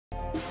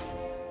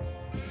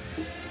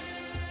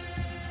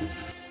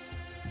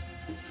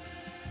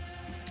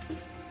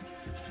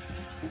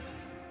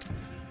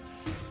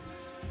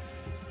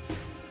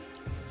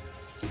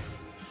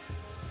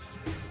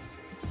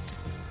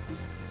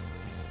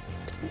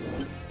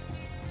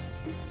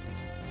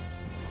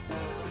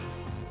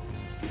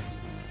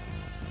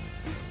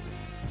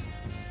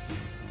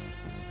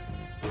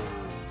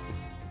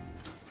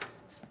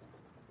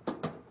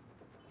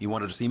You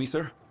wanted to see me,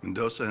 sir?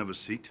 Mendoza, have a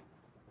seat.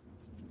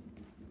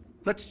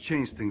 Let's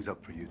change things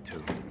up for you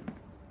two.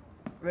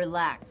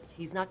 Relax.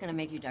 He's not gonna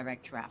make you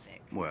direct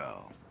traffic.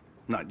 Well,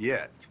 not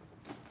yet.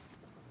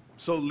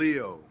 So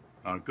Leo,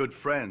 our good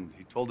friend,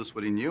 he told us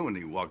what he knew and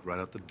he walked right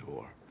out the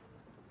door.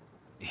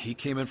 He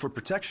came in for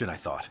protection, I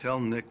thought.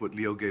 Tell Nick what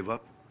Leo gave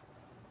up.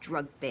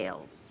 Drug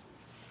bails.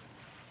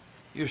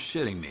 You're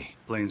shitting me.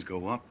 Planes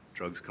go up,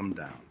 drugs come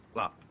down.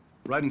 Up.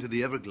 Right into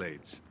the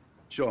Everglades.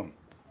 Show him.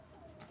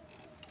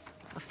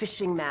 A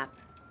fishing map.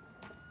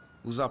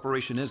 Whose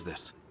operation is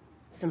this?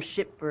 Some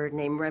shipbird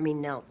named Remy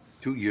Neltz.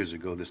 2 years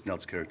ago, this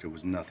Neltz character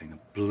was nothing,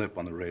 a blip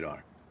on the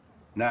radar.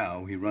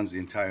 Now, he runs the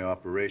entire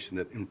operation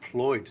that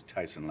employed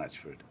Tyson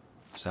Latchford.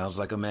 Sounds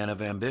like a man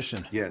of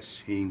ambition.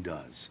 Yes, he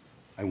does.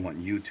 I want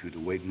you two to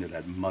wade into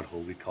that mud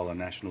hole we call a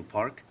national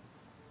park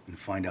and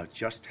find out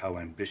just how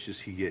ambitious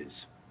he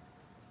is.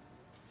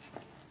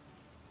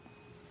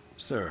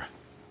 Sir,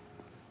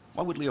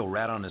 why would Leo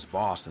rat on his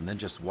boss and then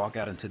just walk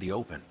out into the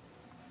open?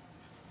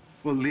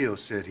 Well, Leo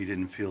said he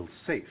didn't feel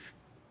safe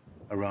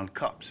around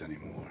cops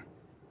anymore.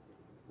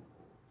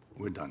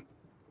 We're done.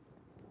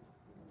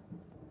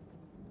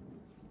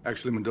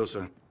 Actually,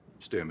 Mendoza,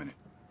 stay a minute.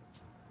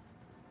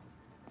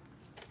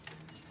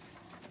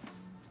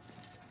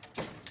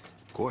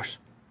 Of course.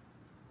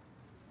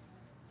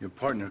 Your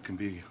partner can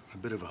be a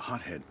bit of a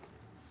hothead.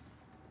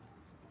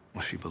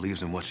 Well, she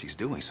believes in what she's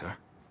doing, sir.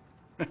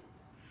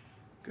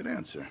 Good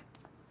answer.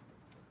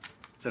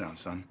 Sit down,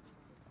 son.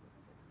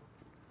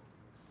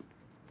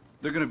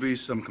 There are gonna be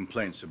some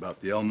complaints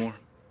about the Elmore.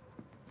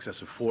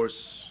 Excessive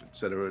force,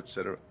 etc.,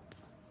 etc.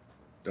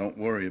 Don't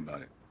worry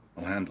about it.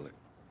 I'll handle it.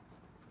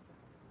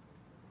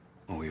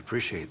 Well, we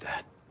appreciate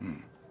that.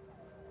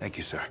 Thank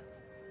you, sir.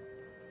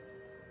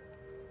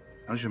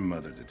 How's your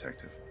mother,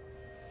 Detective?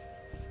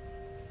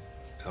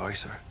 Sorry,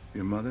 sir.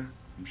 Your mother?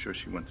 I'm sure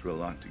she went through a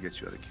lot to get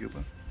you out of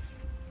Cuba.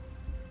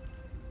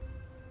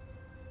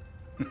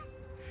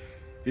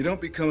 You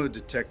don't become a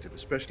detective,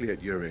 especially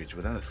at your age,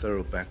 without a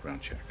thorough background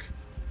check.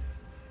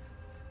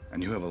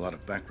 And you have a lot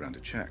of background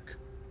to check.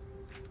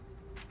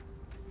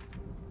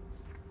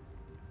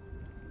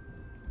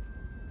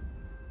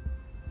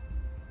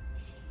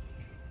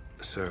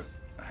 Sir,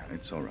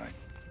 It's all right.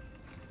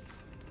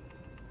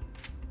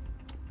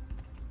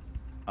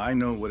 I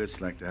know what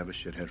it's like to have a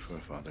shithead for a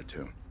father,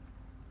 too.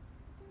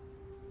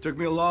 Took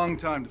me a long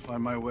time to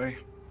find my way.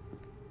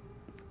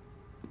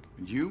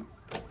 And you?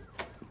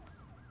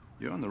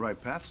 You're on the right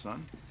path,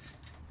 son.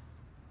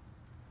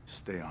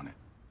 Stay on it.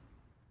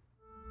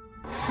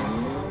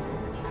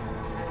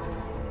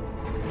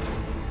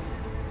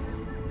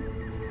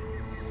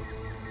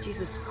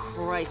 Jesus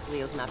Christ,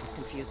 Leo's map is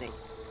confusing.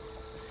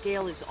 The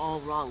scale is all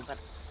wrong, but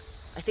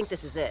I think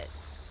this is it.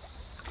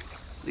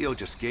 Leo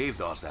just gave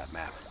Dawes that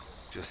map.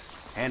 Just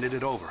handed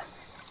it over.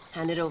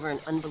 Handed over an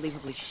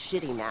unbelievably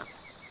shitty map.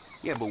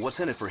 Yeah, but what's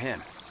in it for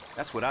him?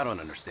 That's what I don't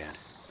understand.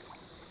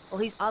 Well,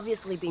 he's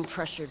obviously being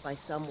pressured by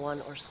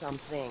someone or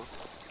something.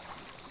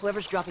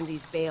 Whoever's dropping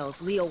these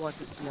bales, Leo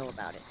wants us to know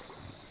about it.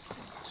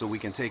 So we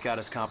can take out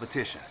his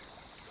competition,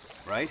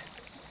 right?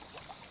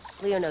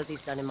 Leo knows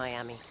he's done in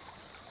Miami.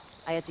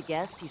 I had to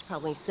guess he's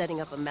probably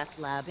setting up a meth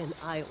lab in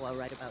Iowa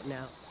right about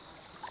now.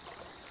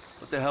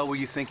 What the hell were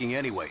you thinking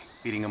anyway,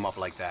 beating him up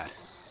like that?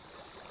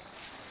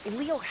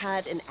 Leo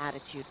had an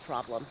attitude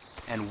problem.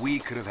 And we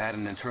could have had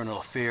an internal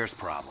affairs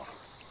problem.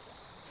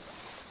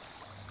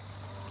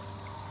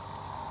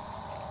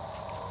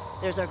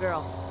 There's our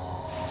girl.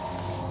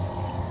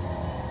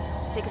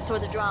 Take us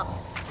toward the drop.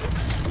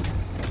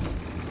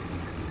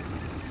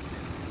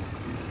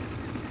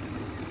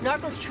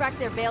 Narcos track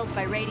their bales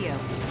by radio.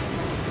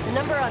 The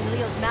number on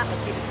Leo's map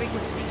must be the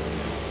frequency.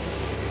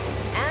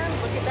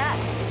 And look at that.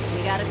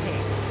 We got it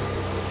paid.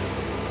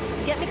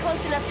 Get me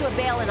close enough to a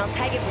bale and I'll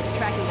tag it with a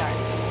tracking dart.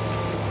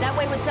 That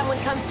way when someone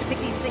comes to pick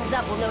these things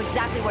up, we'll know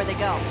exactly where they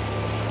go.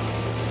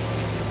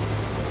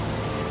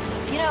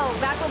 You know,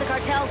 back when the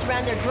cartels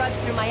ran their drugs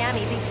through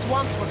Miami, these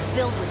swamps were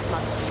filled with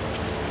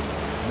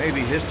smugglers.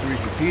 Maybe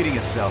history's repeating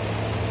itself.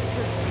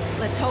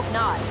 Let's hope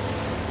not.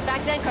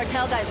 Back then,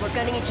 cartel guys were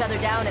gunning each other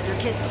down at their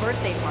kids'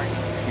 birthday parties.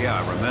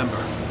 Yeah, I remember.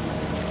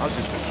 I was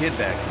just a kid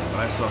back then, but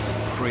I saw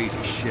some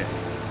crazy shit.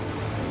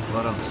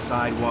 Blood on the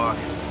sidewalk,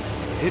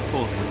 pit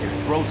bulls with their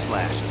throats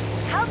slashed.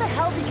 How the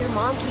hell did your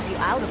mom keep you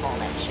out of all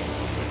that shit?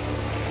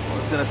 Well,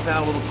 it's gonna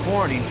sound a little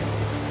corny.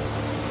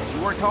 She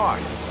worked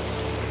hard.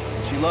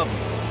 And she loved me.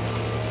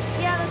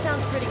 Yeah, that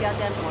sounds pretty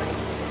goddamn corny.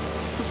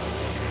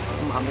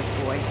 Mama's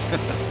boy.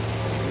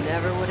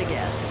 Never would have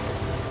guessed.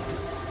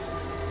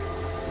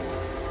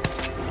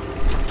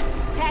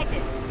 Tagged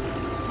it.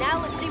 Now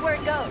let's see where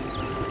it goes.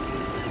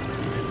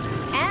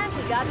 And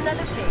we got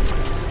another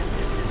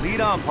pig.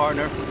 Lead on,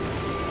 partner.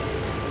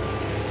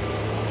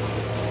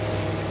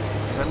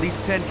 There's at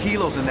least 10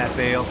 kilos in that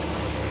bale.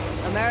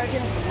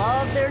 Americans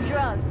love their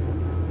drugs.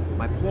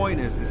 My point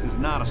is, this is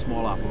not a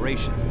small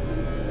operation.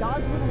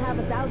 Dawes wouldn't have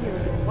us out here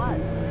if it was.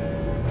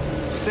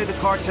 So say the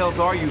cartels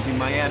are using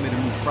Miami to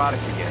move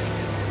product again.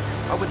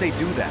 How would they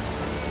do that?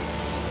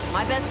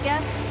 My best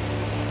guess?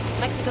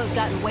 Mexico's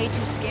gotten way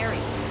too scary.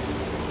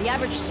 The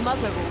average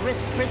smuggler will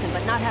risk prison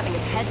but not having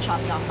his head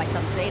chopped off by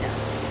some Zeta.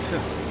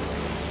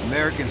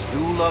 Americans do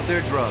love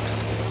their drugs.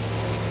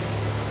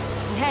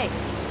 And hey,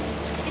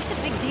 it's a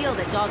big deal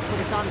that Dawes put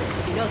us on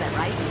this. You know that,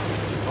 right?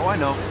 Oh, I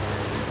know.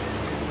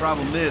 The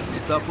problem is, the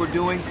stuff we're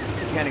doing,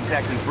 we can't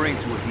exactly bring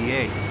to a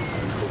DA.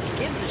 Who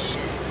gives a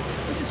shit?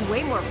 This is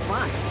way more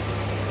fun.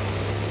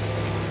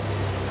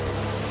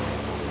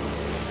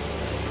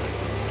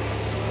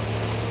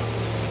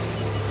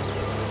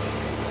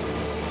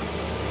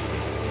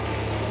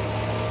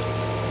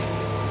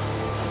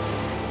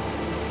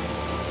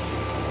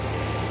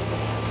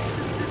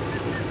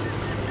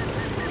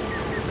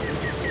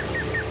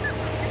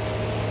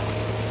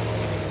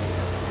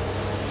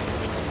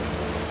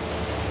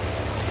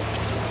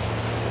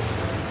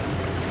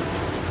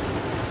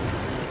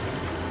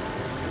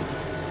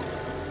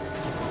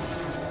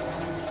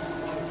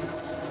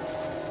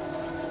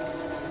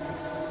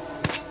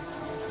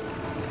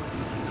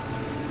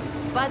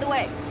 By the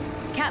way,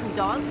 Captain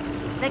Dawes,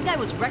 that guy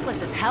was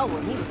reckless as hell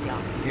when he was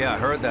young. Yeah, I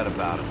heard that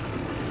about him.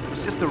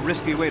 It's just a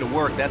risky way to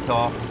work, that's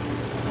all.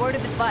 Word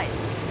of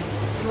advice.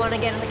 You want to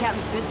get on the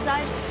captain's good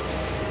side?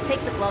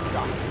 Take the gloves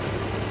off.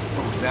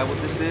 Oh, is that what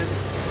this is?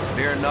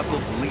 Bare-knuckle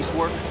police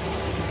work?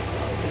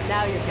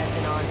 Now you're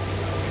catching on.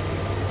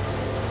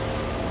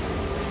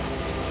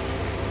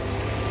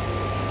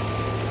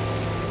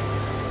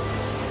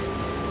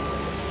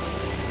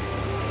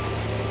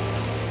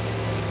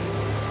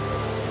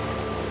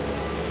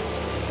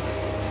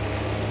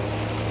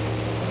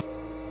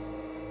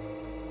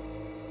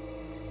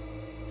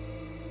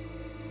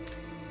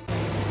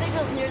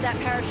 Near that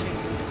parachute.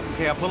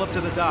 Okay, I'll pull up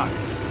to the dock.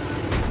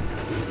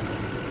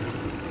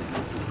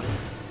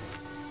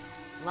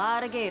 A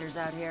lot of gators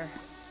out here.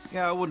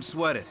 Yeah, I wouldn't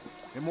sweat it.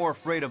 They're more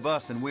afraid of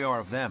us than we are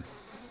of them.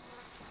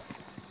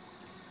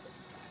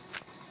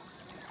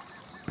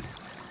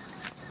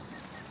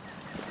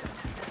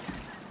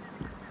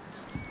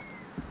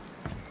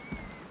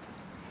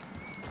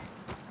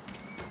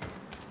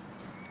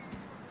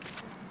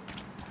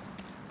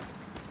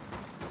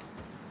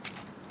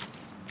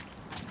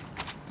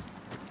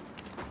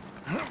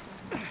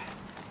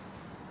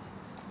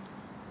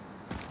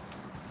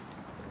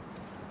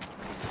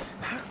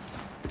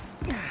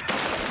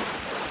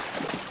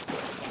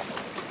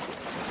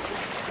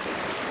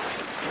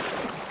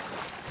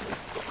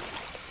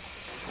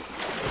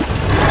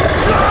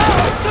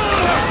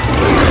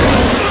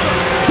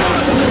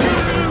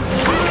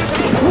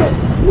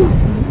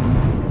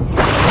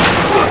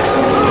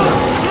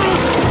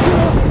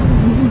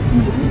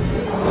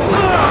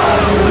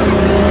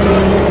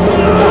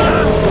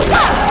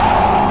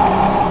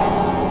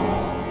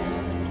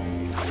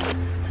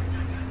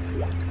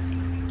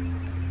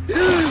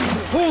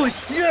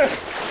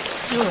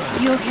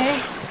 You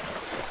okay?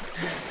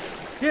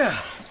 Yeah.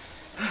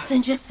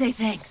 Then just say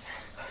thanks.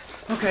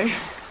 Okay.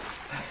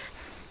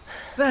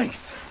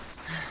 Thanks.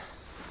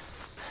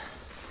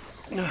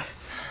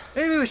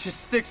 Maybe we should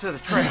stick to the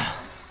trail.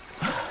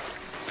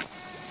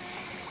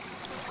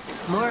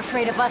 More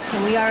afraid of us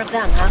than we are of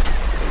them, huh?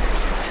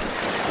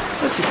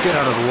 Let's just get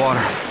out of the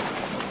water.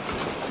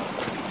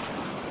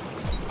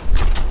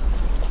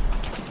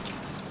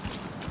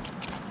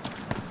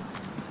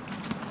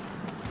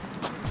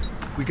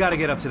 We gotta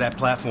get up to that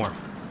platform.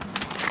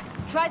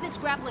 Try this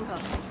grappling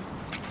hook.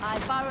 I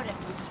borrowed it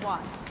from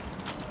SWAT.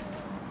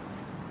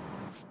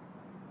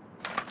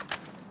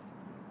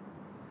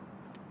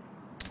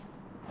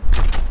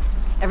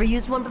 Ever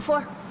used one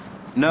before?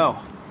 No.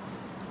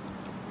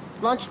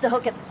 Launch the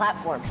hook at the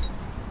platform.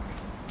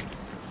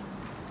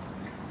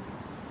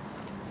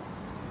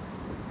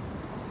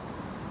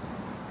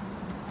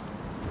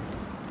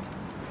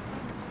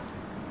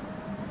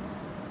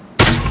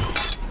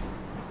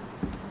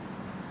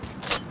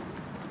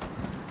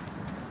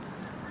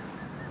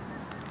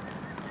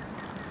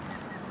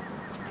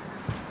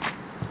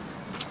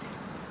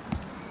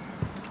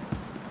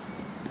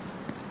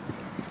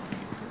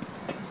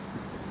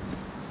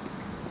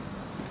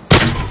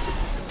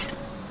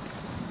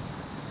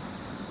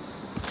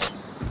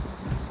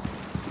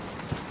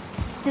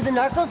 Did the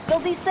narcos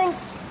build these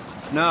things?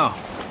 No.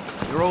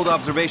 They're old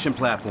observation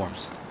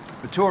platforms.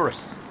 For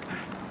tourists.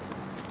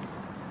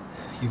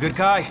 You good,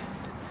 Kai?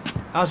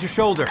 How's your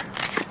shoulder?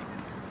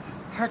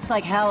 Hurts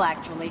like hell,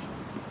 actually.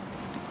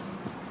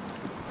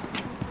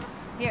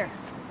 Here.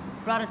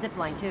 Brought a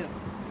zipline, too.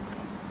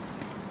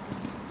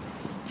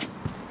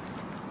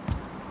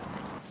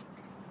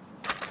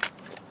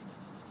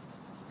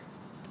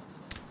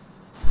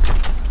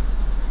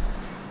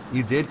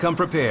 You did come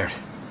prepared.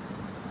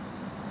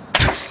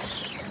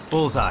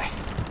 Bullseye.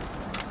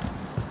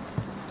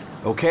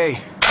 Okay.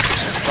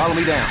 Follow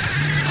me down.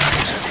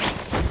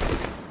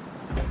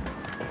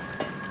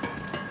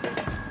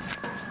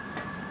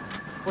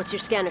 What's your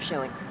scanner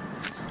showing?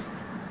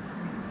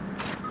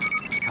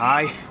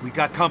 Kai, we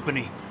got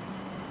company.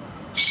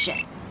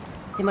 Shit.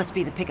 They must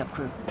be the pickup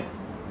crew.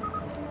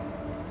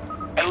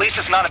 At least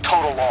it's not a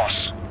total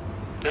loss.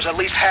 There's at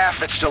least half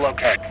that's still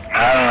okay.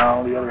 I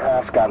don't know, the other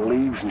half's got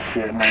leaves and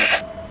shit in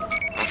it.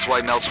 That's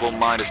why Nelson won't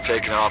mind us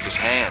taking it off his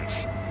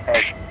hands.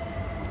 Hey.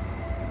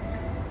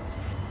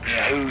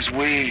 Yeah, who's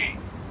we?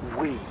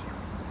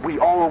 We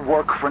all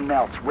work for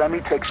Nelt.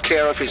 Remy takes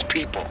care of his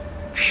people.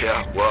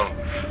 Yeah, well,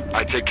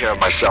 I take care of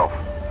myself.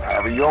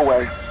 Have it your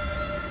way.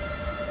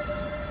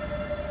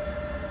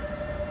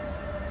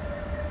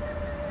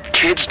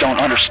 Kids don't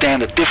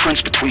understand the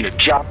difference between a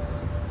job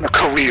and a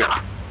career.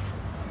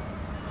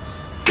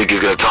 Think he's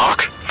gonna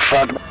talk?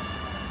 Fuck.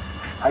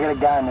 I got a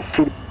guy in the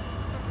city.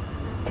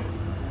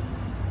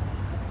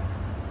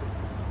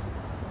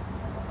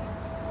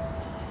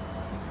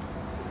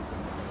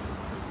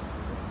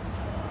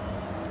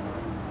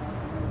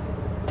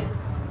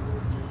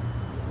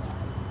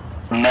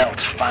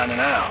 Nelt's finding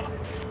out.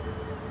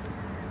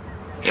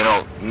 You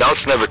know,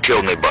 Nelt's never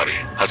killed anybody.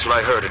 That's what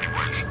I heard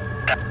anyways.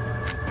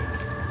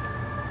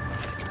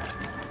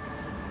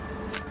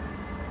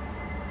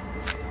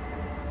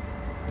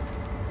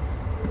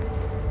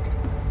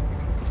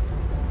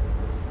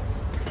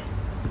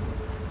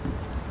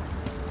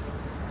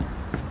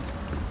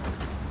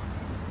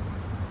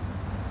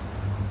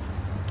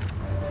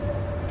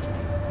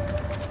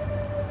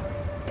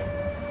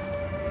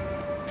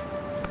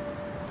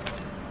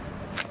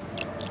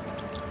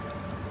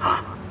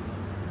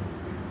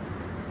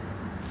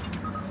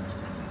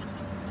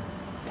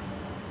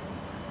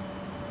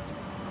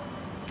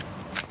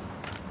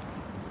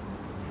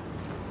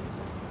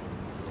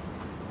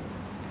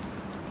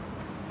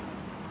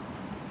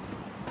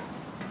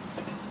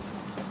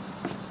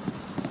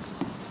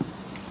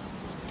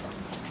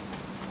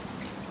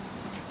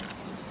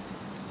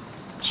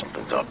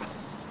 Something's up.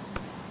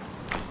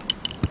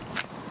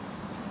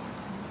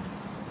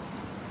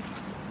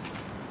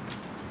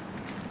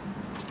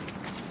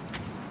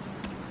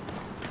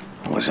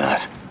 What was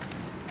that?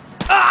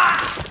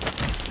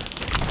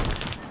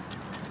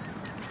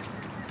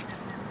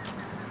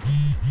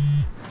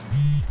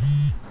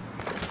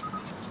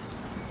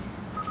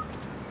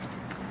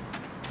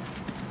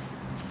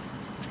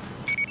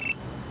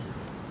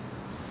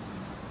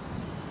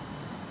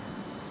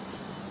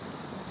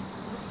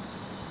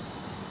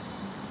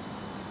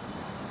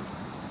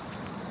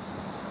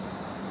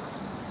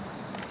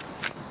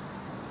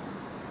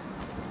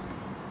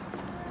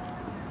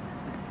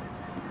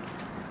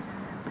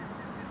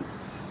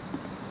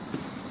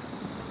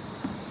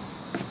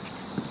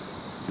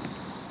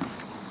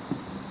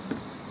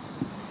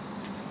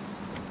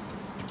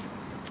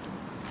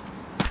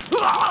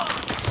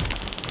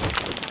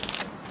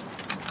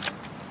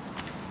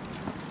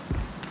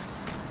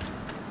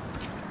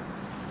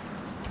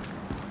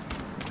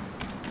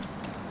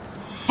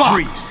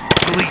 Freeze!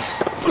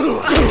 Police!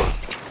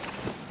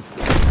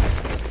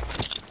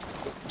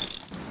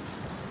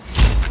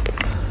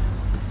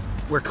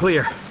 We're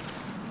clear.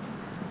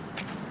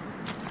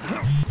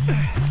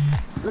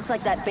 Looks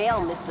like that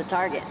bale missed the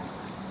target.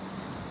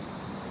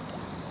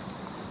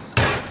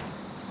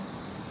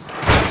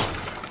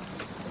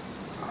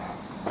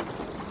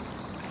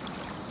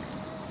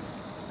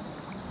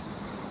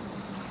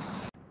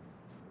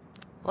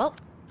 Well,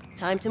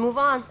 time to move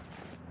on.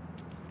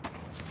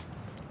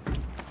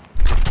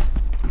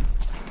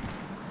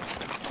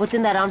 What's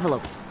in that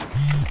envelope?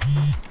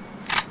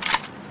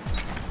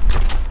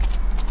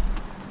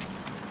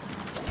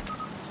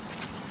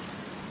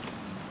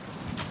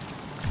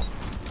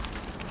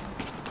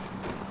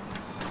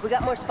 We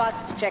got more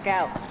spots to check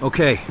out.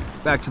 Okay,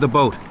 back to the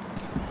boat.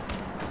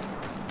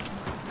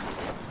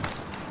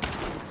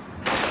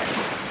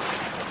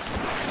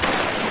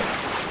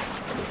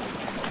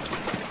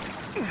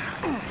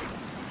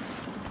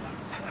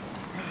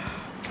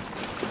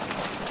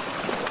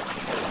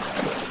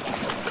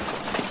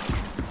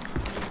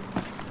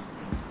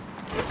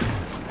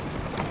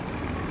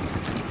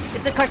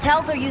 If the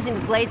cartels are using the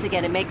blades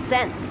again, it makes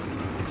sense.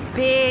 It's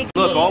big.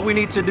 Look, all we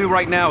need to do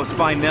right now is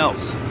find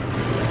Nels.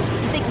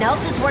 You think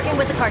Nelts is working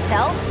with the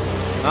cartels?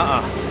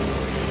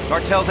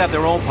 Cartels have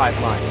their own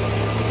pipelines.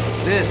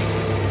 This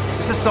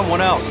is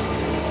someone else.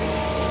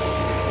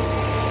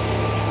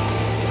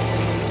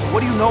 So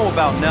what do you know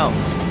about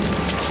Nels?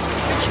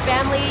 Rich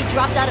family,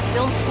 dropped out of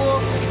film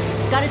school.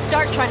 Got his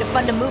start trying to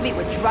fund a movie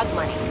with drug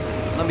money.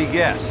 Let me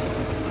guess.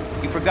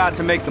 You forgot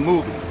to make the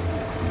movie.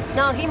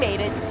 No, he made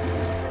it.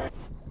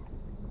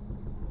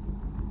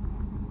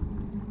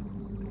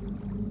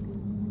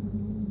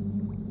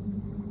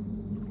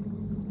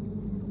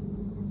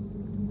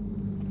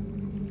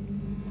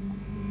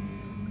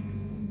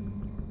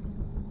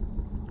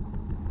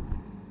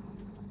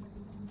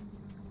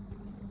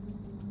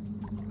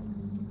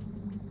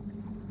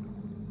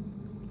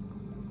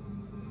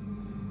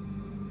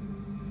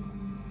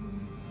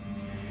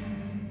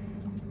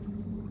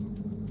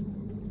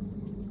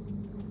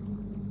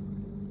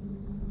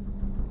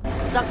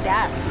 Sucked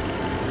ass.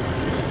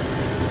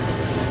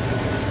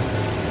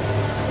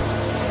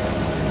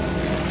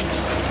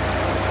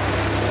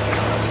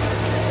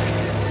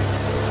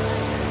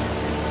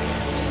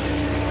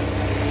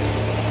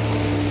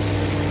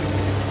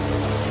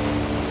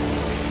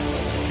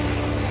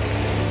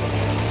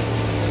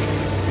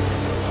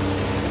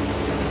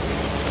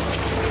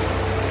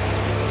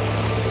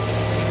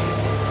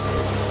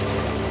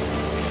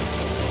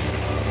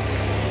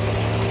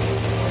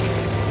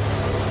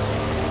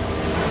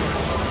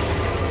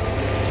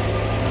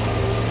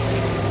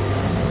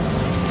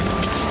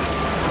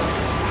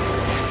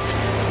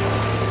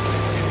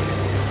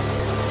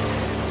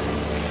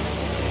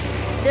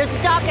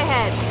 There's a dock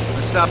ahead.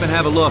 Let's stop and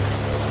have a look.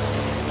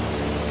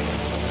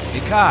 Hey,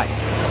 Kai.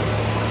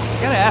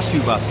 I gotta ask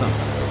you about something.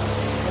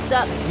 What's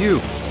up? You,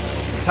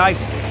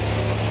 Tyson.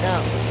 No.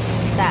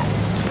 That.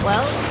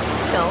 Well,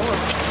 no, a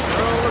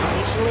girl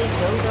occasionally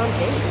goes on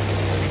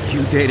dates.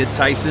 You dated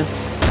Tyson?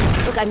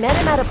 Look, I met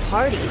him at a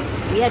party.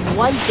 We had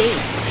one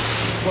date.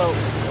 Well,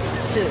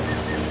 two.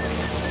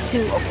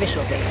 Two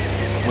official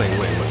dates. Wait.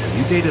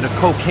 You dated a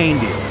cocaine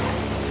dealer.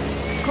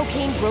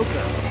 Cocaine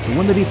broker. So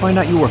when did he find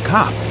out you were a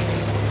cop?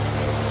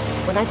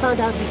 When I found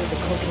out he was a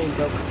cocaine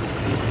broker.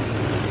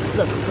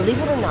 Look, believe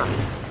it or not,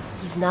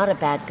 he's not a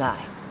bad guy.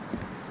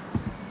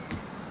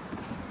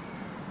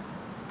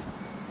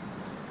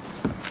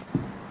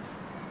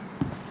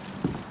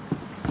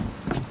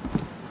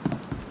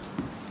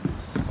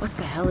 What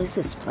the hell is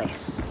this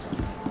place?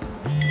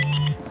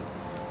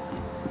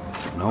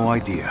 No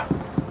idea.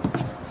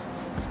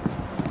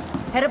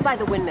 Head up by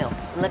the windmill,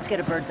 and let's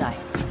get a bird's eye.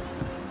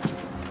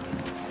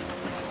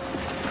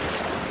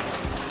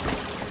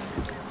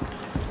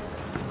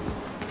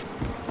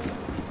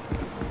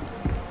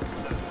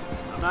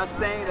 I'm not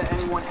saying that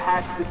anyone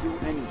has to do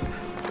anything.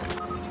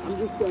 I'm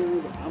just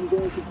saying that I'm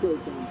going to kill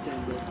someone.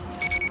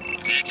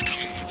 It's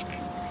coming with me.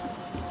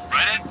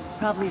 Ready?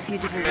 Probably a few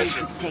different ways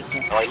to take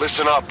this. All right,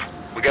 listen up.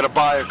 We got a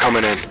buyer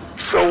coming in.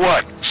 So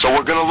what? So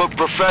we're gonna look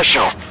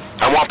professional.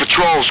 I want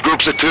patrols,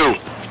 groups of 2.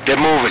 Get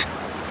moving.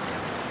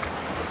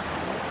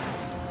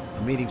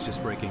 The meeting's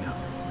just breaking up.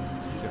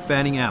 They're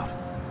fanning out.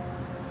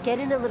 Get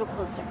in a little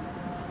closer.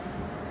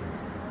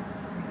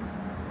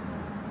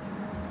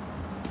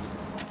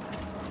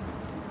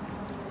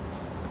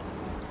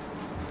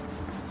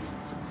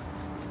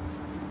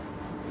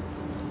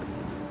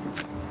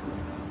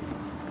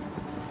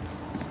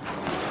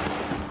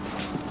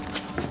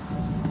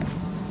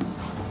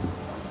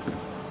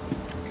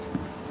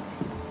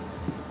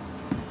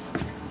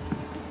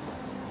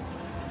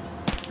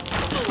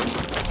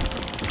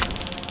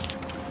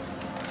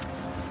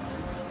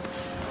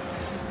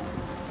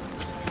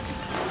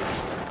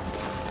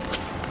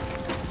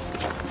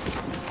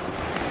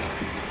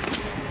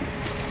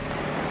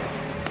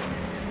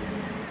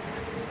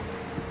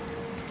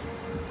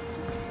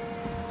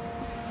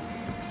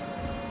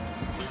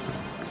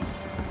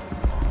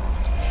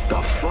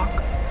 The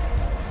fuck?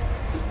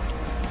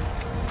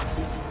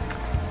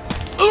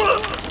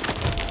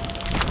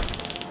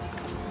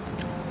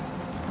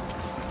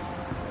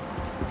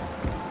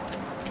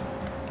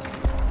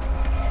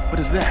 What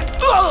is that?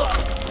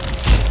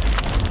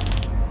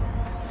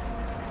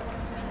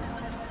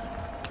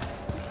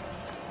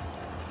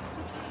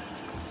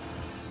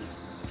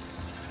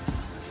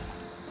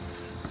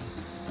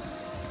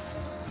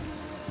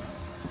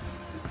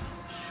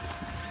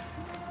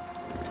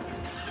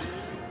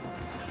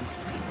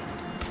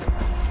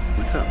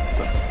 What's up?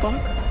 The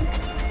fuck?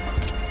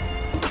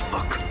 What the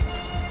fuck?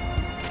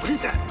 What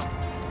is that?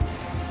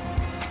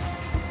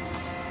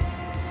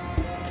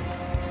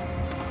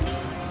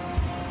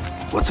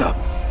 What's up?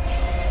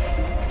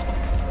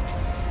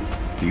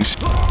 You It's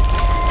not.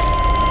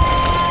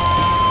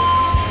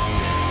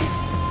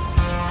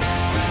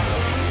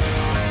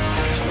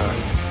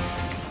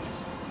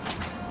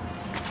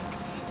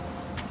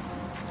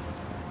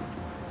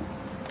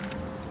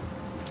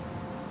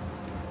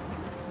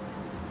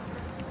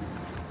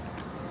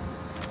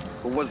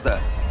 What was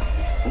that?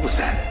 What was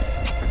that?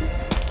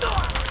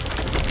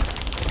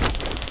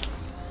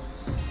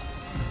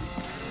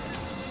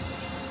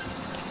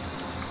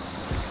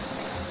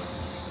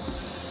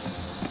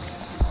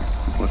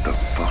 What the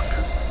fuck?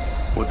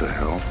 What the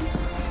hell?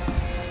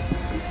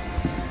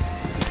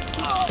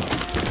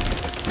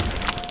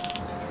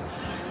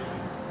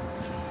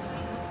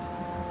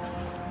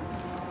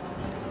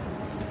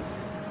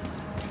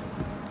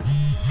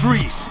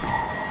 Freeze!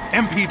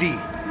 MPD!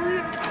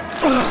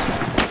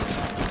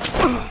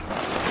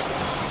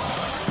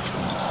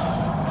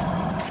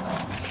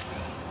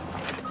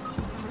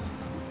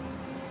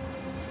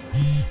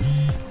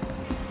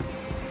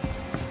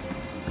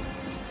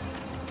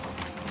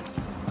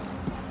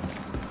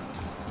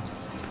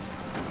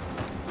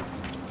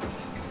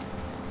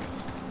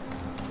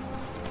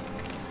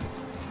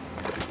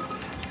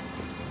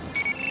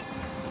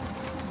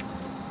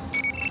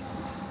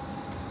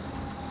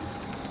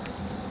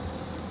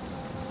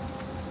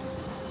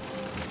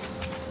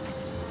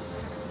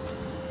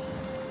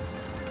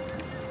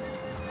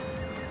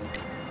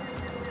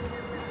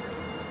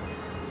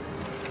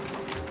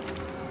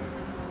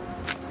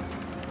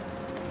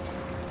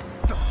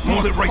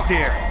 Hold it right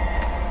there.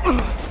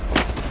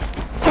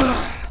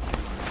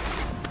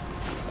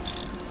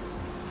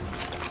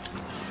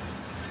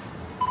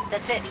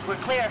 That's it, we're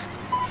clear.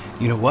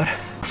 You know what?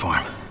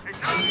 Farm.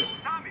 Hey,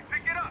 Tommy,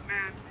 pick it up,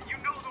 man. You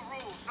know the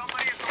rules.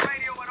 Somebody at the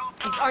radio at all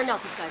These are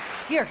Nelson's guys.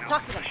 Here,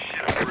 talk to them.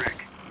 Shit,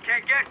 Rick.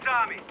 Can't get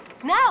Tommy.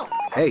 Now!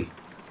 Hey,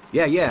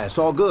 yeah, it's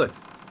all good.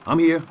 I'm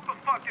here. Who the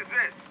fuck is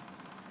this?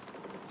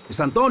 It's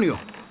Antonio.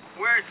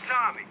 Where's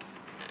Tommy?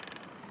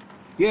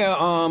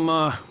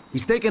 Yeah,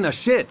 he's taking a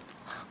shit.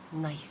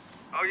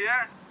 Nice. Oh,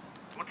 yeah?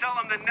 Well, tell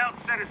him that Nelt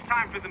said it's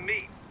time for the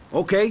meet.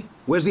 Okay,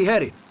 where's he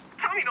headed?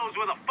 Tommy knows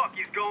where the fuck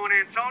he's going,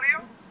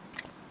 Antonio.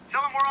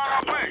 Tell him we're on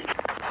our way.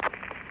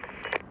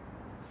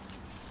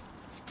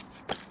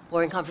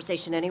 Boring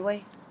conversation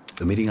anyway?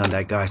 The meeting on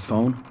that guy's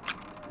phone?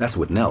 That's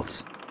with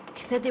Nelts.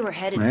 He said they were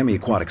headed... Miami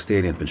Aquatic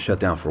Stadium's been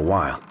shut down for a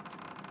while.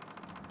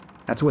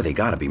 That's where they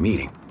gotta be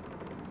meeting.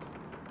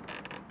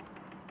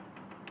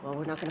 Well,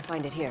 we're not gonna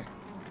find it here.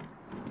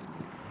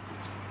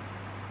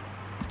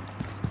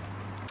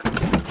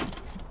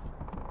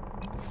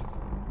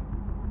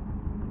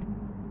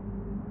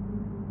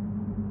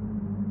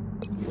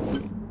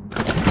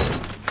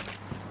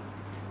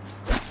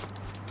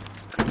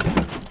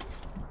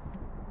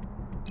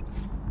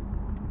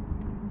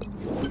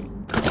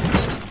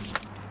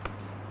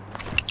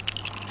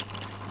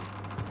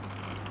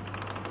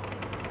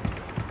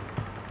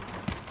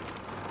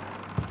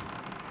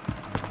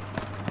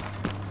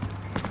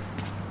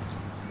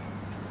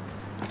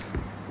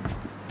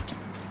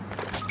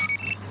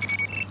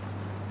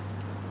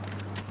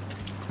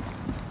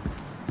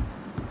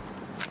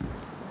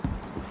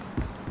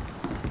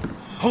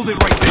 Hold it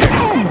right there!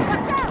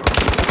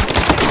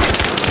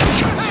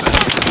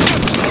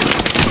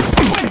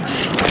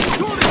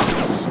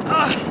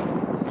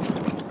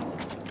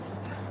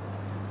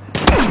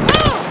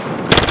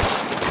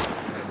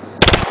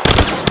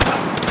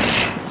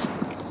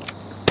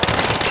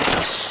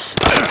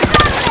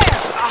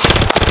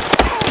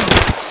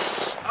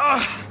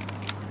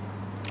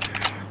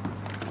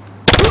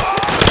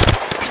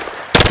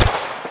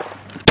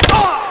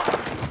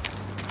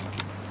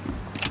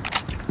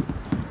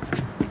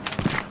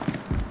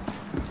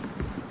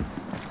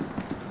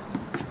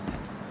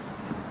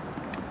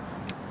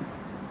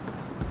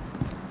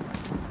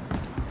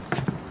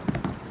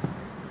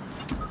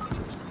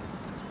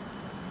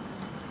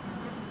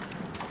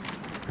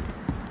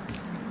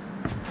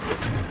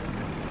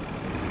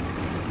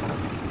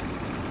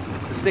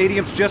 The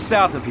stadium's just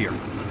south of here.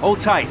 Hold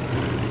tight.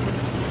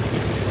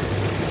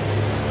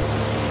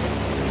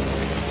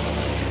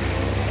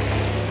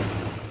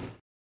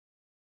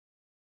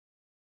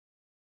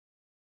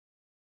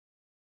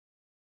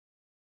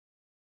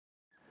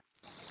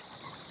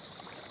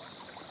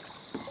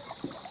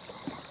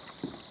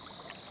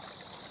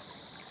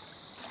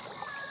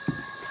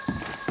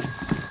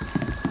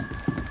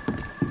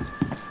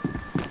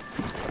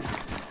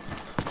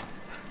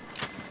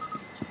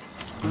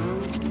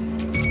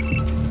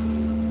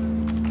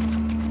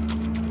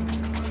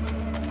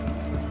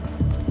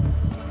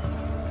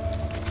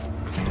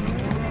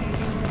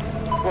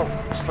 Whoa,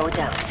 slow it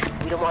down.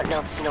 We don't want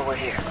Nelson to know we're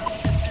here.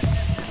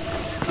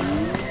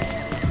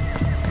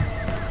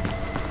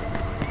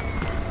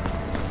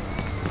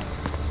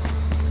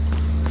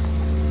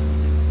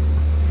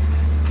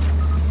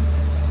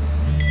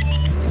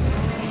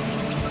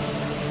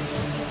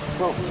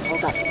 Whoa,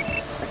 hold up.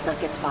 Let's not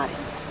get spotted.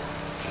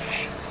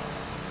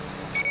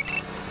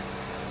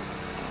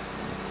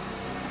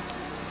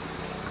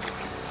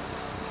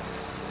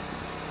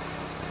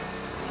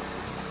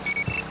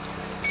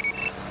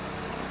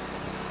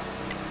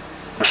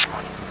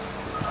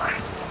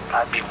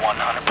 I'd be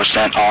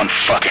 100% on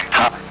fucking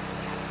top.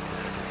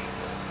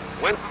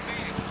 When?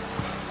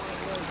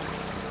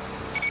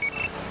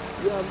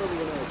 Yeah, I remember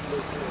when I was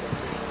first there.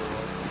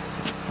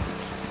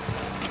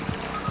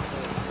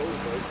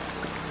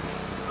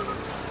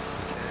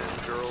 And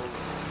girls.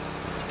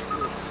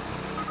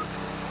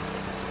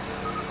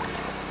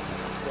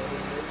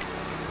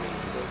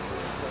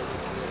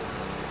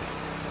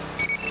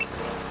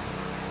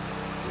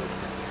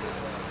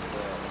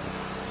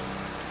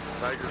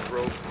 Tigers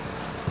rope,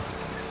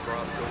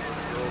 crossed over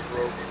the girls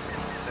rope.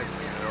 Next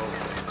thing you know,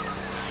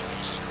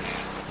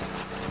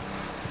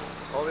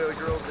 all the other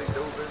girls, they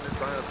dove in and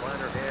trying to find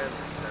her hand,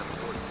 and of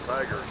course the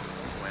tiger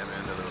swam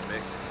into the mix.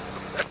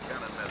 That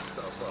kind of messed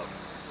stuff up.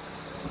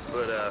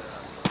 But yeah,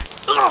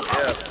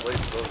 the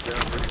place closed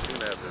down pretty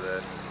soon after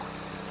that.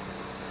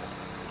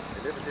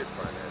 They never did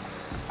find that.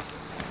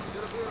 You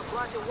gonna be in a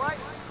black and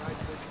white? Nice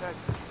big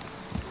Texas.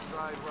 We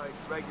drive like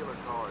regular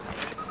cars.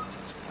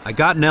 I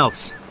got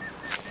Nelts.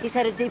 He's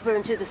headed deeper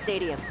into the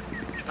stadium.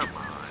 Come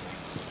on.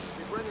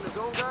 He bringing his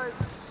own guys? Or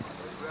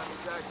he grabbing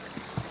Jackson?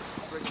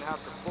 He's bringing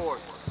half the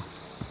force.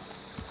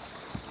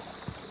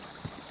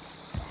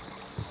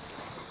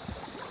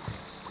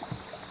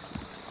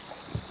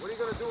 What are you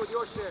gonna do with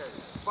your shares?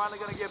 Finally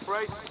gonna get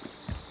braced?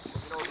 You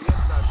know, the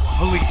inside one.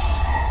 Police,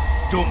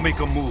 don't make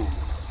a move.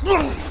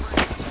 Already.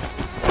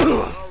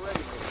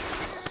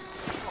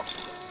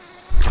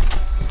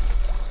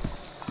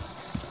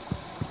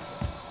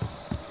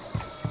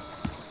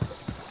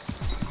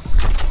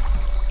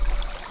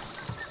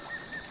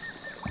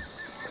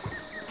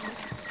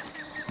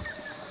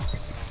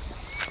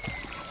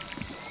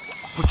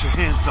 Put your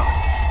hands up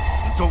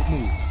and don't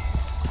move.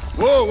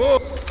 Whoa, whoa!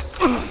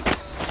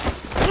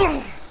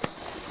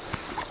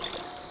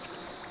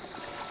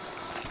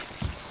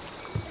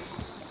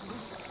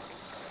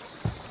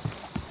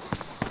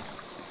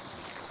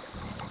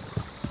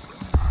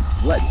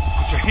 What?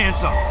 Put your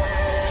hands up.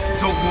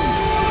 Don't move.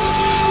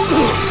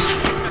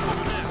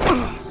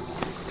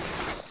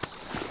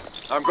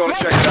 I'm going to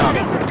check it out.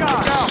 Watch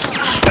out!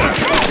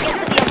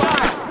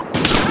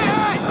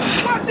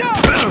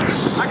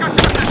 I got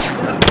you.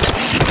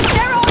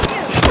 They're on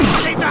you!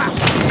 Stay back!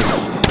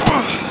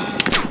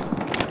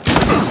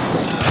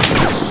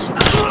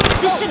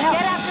 This should help.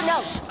 Get after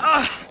notes.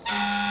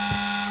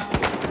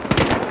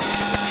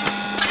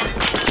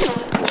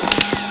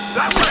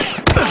 That way!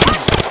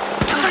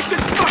 Take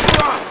this fucker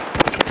up!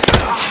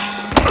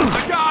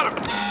 I got him!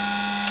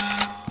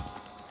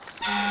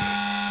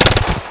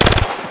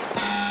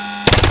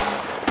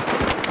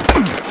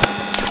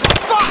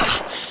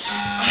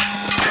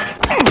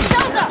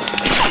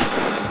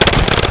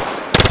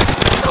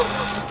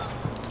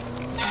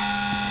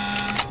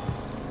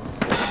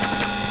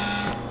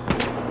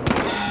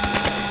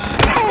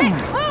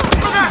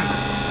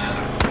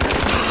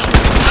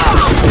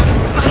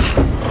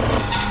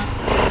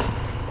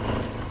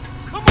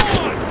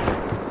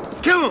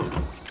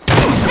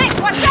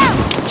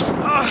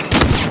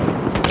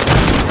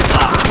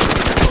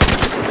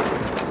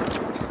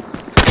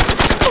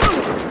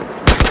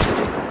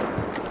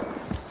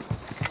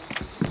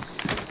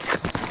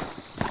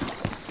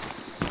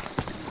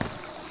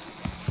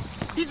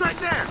 He's right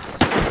there!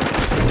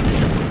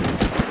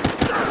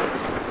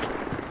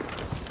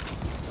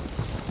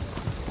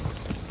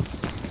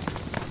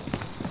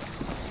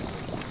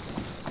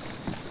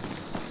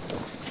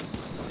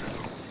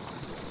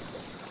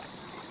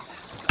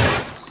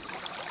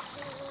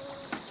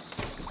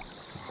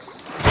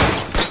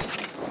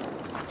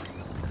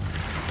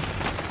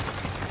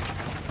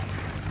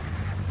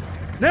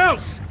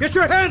 Nels, get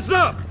your hands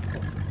up!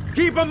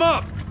 Keep them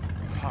up!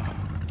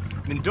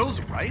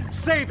 Mendoza, right?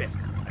 Save it!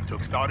 I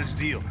took Starter's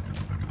deal.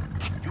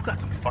 You got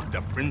some fucked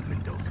up friends,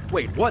 Mendoza.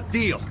 Wait, what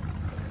deal?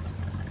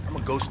 I'm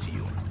a ghost to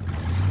you.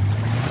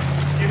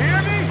 You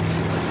hear me?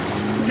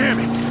 Damn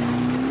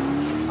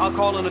it! I'll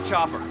call in a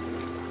chopper.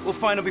 We'll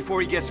find him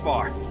before he gets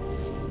far.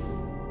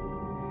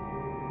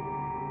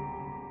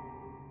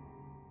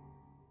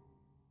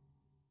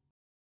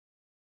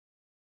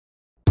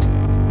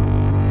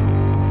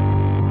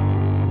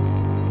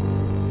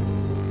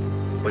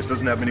 Place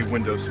doesn't have many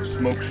windows, so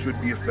smoke should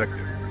be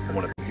effective. I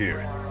want to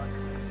hear.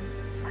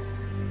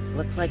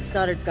 Looks like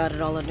Stoddard's got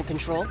it all under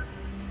control.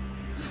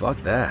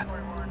 Fuck that.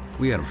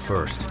 We had him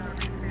first.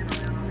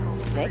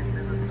 Nick?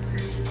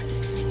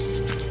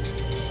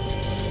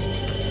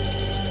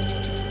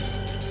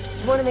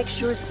 You want to make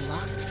sure it's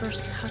locked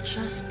first,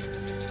 Hotshot?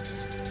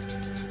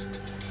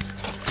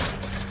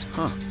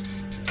 Huh.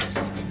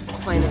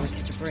 Finally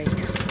catch a break.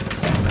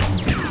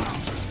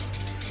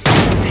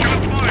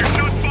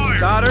 Shots fired!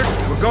 Stoddard,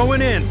 we're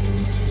going in.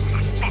 The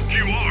fuck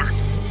you are!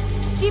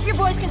 See if your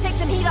boys can take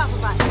some heat off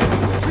of us.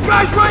 The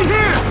guy's right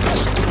here!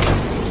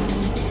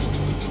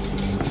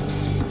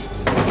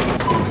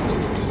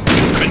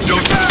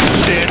 Mendoza,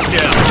 stand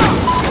down.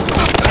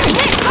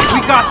 We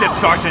got this,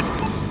 Sergeant!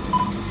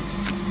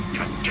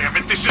 God damn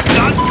it, this is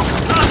not...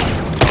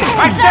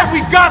 I said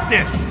we got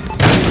this!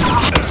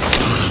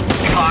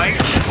 Kai,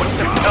 what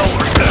the hell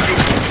are you doing?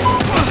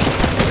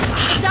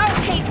 It's our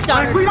case,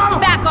 Stoddard. We got him.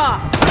 Back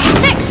off!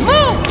 Nick,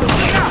 move!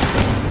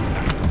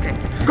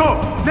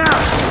 Go, now!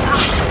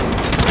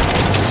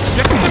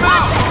 Get them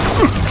out!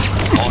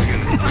 All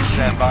units, please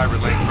stand by,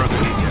 relay further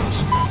details.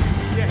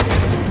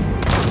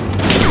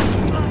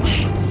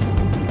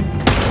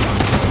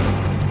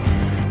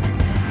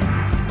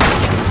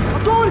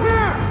 I'm going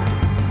here!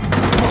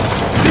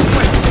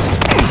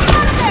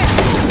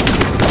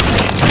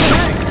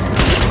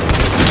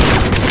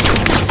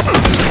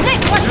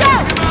 Nick, watch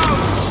out!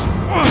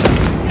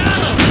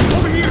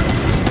 Over here!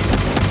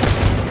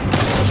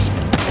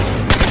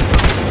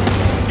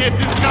 Get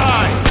this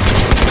guy!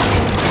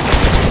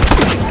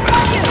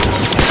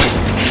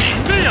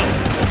 Neil!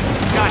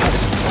 Got it.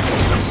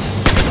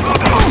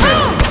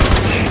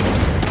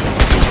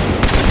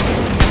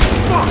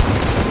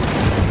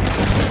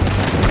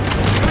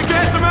 Gonna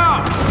get them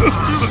out!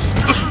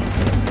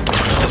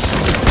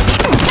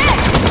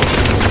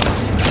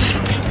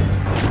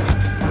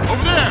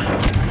 Over there!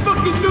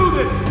 Fucking do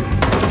this!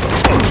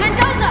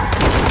 Mendoza!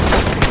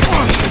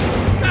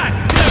 God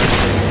damn it!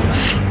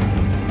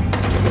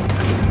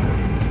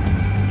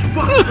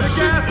 Fuck, the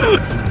gas!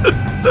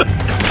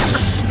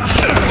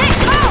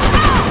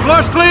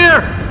 Floor's clear!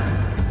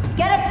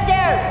 Get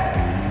upstairs!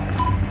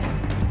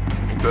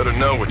 You better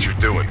know what you're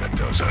doing,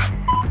 Mendoza.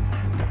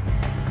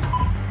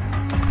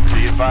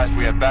 Be advised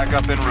we have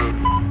backup en route.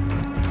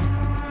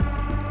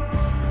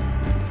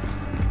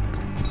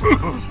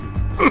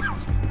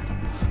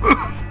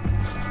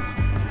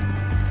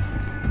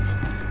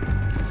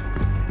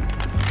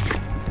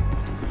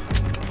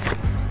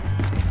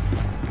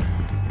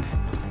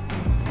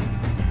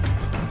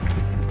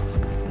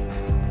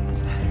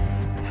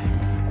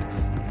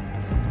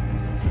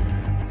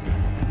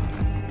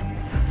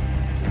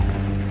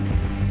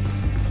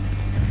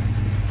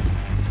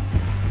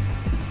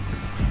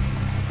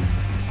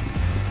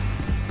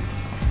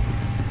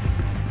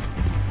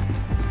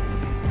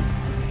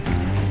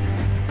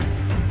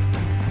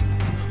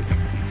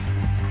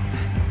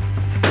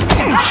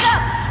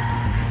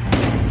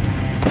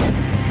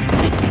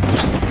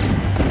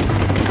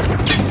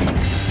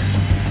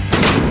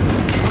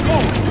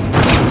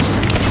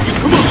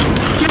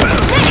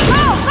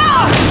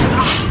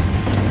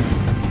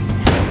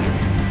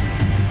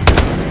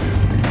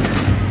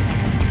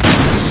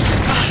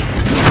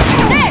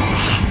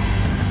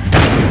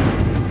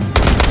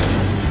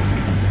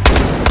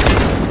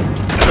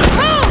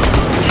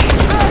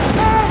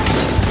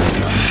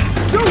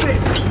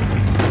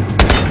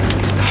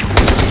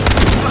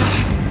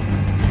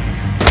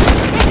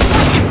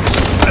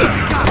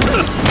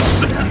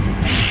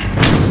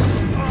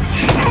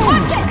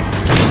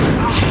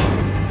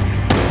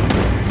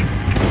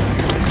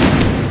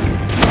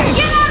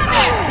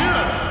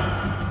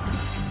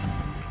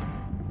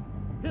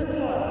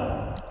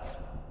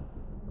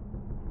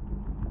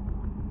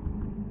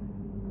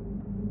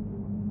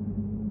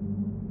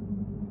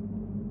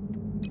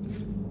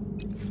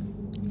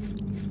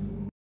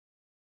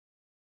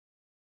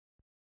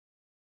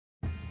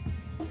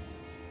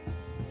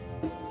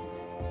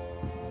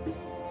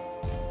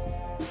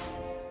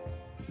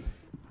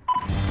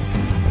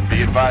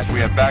 advised we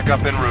have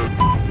backup en route.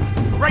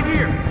 Right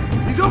here!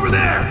 He's over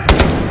there!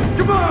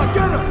 Come on,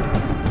 get him!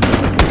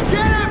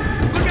 Get him!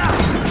 Look out!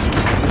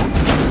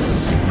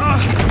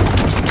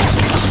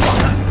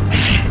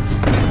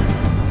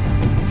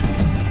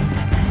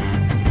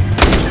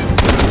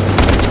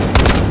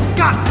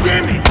 God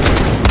damn it!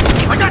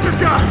 I got your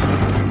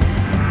gun!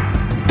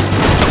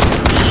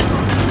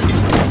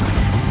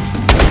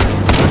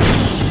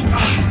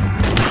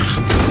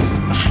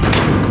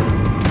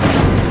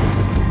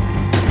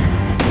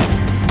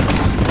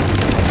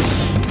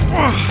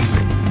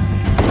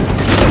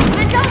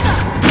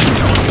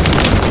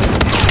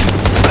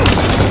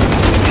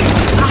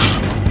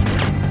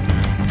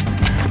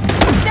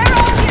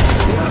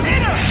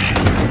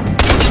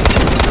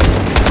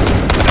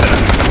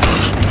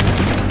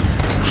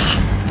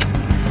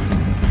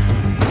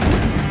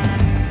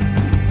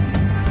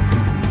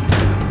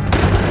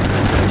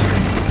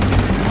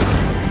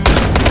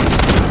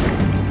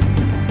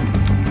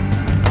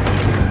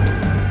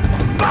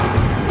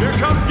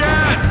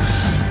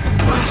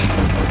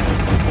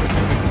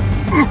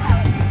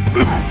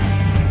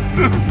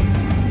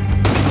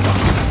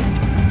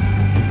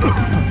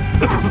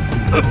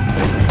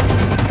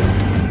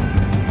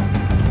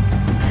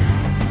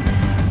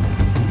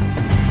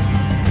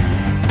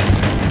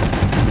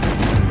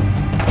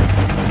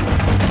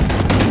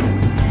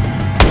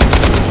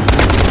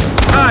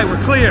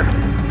 Clear!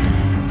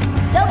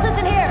 Delta's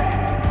in here!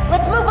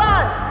 Let's move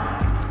on!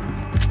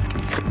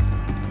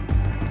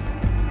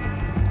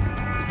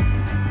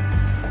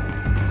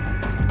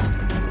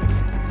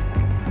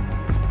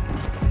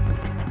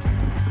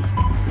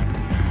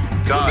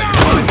 Guy, you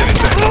find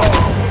anything?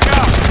 Look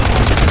out!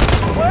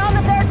 We're on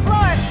the 3rd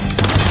floor!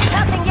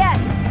 Nothing yet!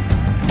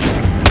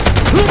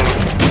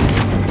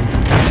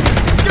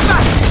 Get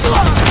back!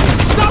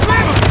 Stop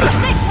him!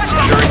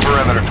 Securing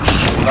perimeter.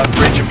 We'll have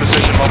breach in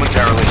position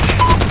momentarily.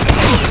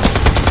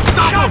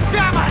 God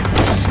damn it!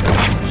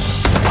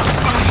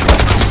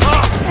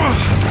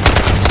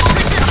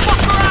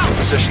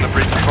 Position to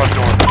breach the front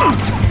door.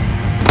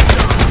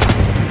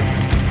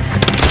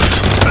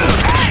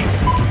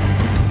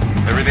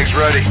 Everything's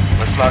ready.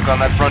 Let's knock on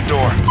that front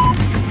door.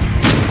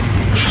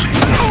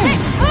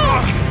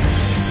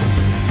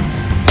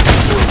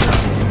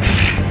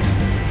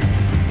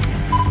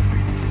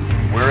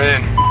 We're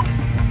in.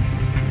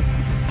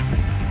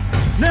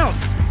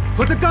 Nels!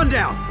 Put the gun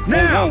down!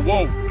 Now!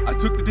 Whoa, whoa! I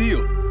took the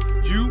deal.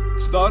 You,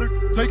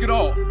 Stoddard, take it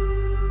all.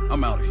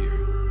 I'm out of here.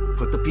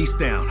 Put the piece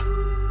down.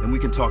 Then we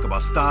can talk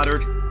about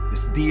Stoddard,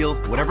 this deal,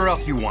 whatever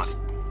else you want.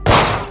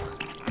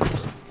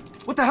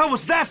 What the hell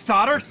was that,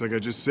 Stoddard? Looks like I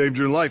just saved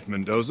your life,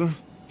 Mendoza.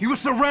 He was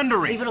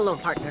surrendering. Leave it alone,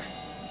 partner.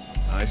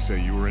 I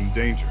say you were in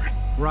danger.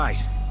 Right.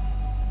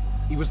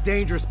 He was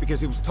dangerous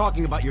because he was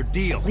talking about your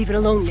deal. Leave it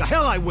alone. The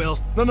hell I will!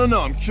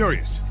 No, I'm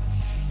curious.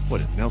 What,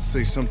 did Nels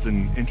say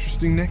something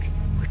interesting, Nick?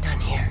 We're done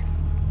here.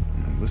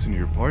 Listen to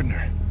your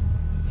partner.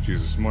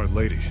 She's a smart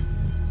lady.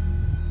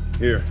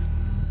 Here,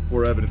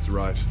 before evidence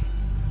arrives.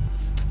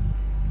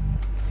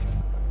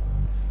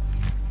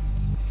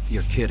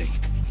 You're kidding.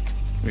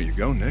 There you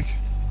go, Nick.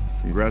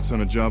 Congrats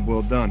on a job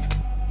well done.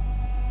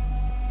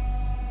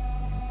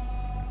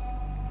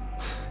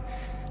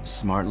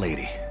 Smart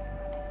lady.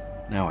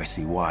 Now I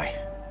see why.